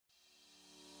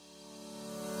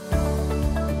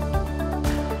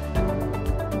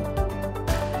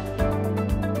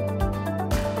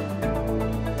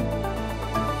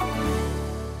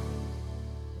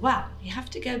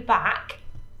to go back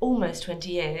almost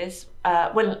 20 years,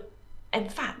 well, in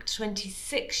fact,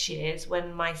 26 years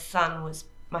when my first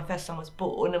son was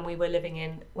born, and we were living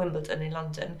in Wimbledon in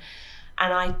London.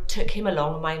 And I took him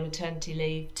along on my maternity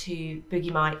leave to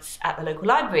Boogie Mites at the local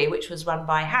library, which was run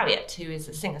by Harriet, who is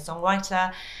a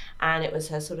singer-songwriter. And it was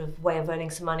her sort of way of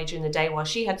earning some money during the day while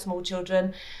she had small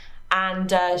children.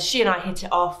 And she and I hit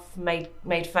it off,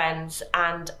 made friends,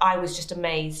 and I was just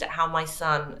amazed at how my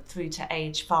son, through to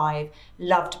age 5,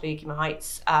 loved Boogie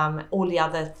Mites. All the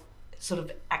other sort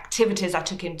of activities I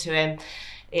took into him,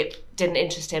 it didn't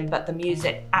interest him, but the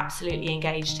music absolutely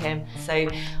engaged him. So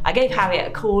I gave Harriet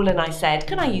a call and I said,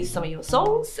 can I use some of your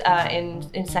songs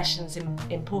in sessions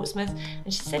in Portsmouth?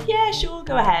 And she said, yeah, sure,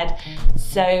 go ahead.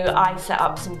 So I set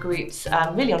up some groups,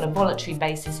 really on a voluntary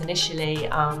basis initially,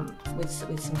 with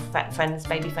some friends,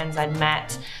 baby friends I'd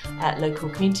met at local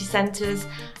community centres,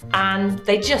 and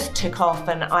they just took off,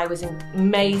 and I was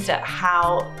amazed at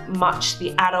how much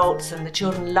the adults and the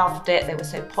children loved it. They were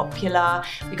so popular.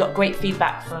 We got great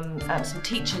feedback from some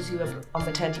teachers who were on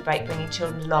maternity break bringing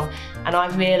children along, and I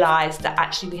realised that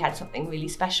actually we had something really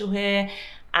special here,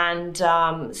 and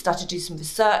started to do some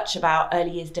research about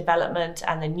early years development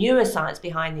and the neuroscience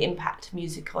behind the impact of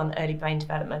music on early brain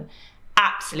development.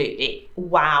 Absolutely,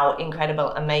 wow, incredible,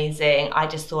 amazing. I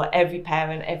just thought every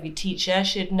parent, every teacher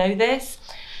should know this.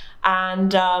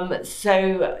 And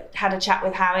so had a chat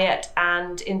with Harriet,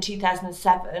 and in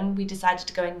 2007 we decided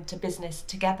to go into business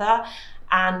together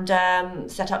and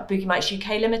set up Boogie Mites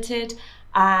UK Limited,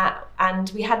 and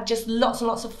we had just lots and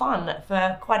lots of fun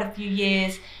for quite a few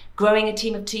years, growing a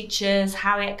team of teachers,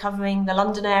 Harriet covering the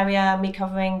London area, me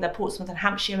covering the Portsmouth and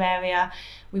Hampshire area.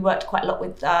 We worked quite a lot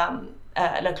with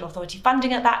local authority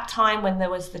funding at that time when there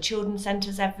was the children's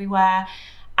centres everywhere,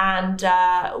 and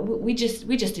we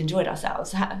just enjoyed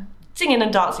ourselves, singing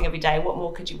and dancing every day. What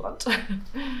more could you want?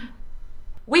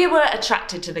 We were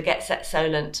attracted to the GetSet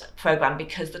Solent programme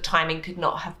because the timing could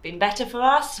not have been better for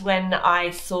us. When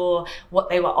I saw what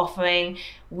they were offering,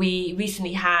 we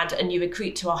recently had a new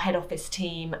recruit to our head office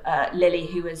team, Lily,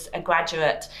 who was a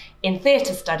graduate in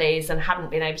theatre studies and hadn't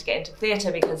been able to get into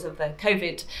theatre because of the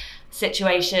COVID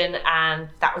situation, and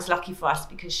that was lucky for us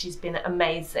because she's been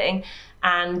amazing,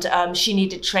 and she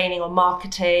needed training on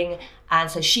marketing, and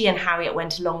so she and Harriet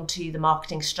went along to the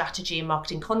marketing strategy and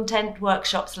marketing content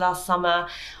workshops last summer.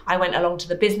 I went along to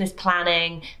the business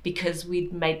planning because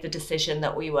we'd made the decision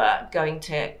that we were going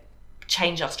to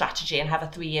change our strategy and have a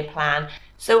 3-year plan.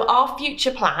 So our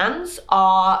future plans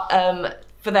are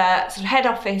for the sort of head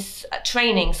office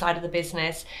training side of the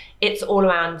business. It's all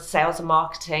around sales and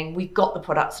marketing. We've got the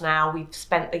products now. We've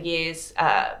spent the years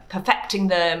perfecting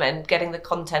them and getting the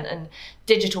content and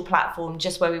digital platform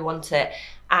just where we want it.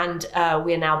 And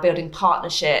we're now building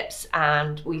partnerships,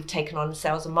 and we've taken on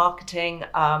sales and marketing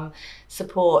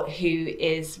support, who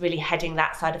is really heading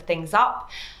that side of things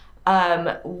up.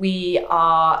 We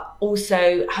are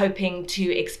also hoping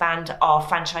to expand our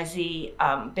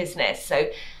franchisee business. So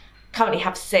currently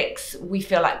have 6. We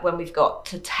feel like when we've got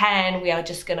to 10, we are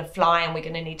just going to fly, and we're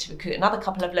going to need to recruit another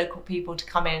couple of local people to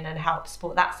come in and help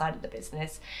support that side of the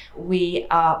business. We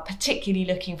are particularly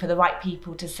looking for the right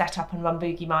people to set up and run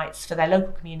Boogie Mites for their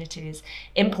local communities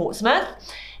in Portsmouth,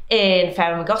 in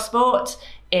Fareham and Gosport,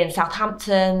 in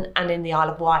Southampton, and in the Isle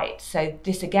of Wight. So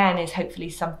this again is hopefully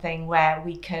something where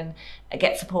we can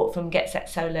get support from GetSet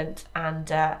Solent and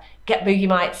get Boogie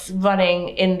Mites running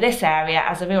in this area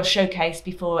as a real showcase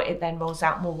before it then rolls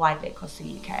out more widely across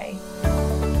the UK.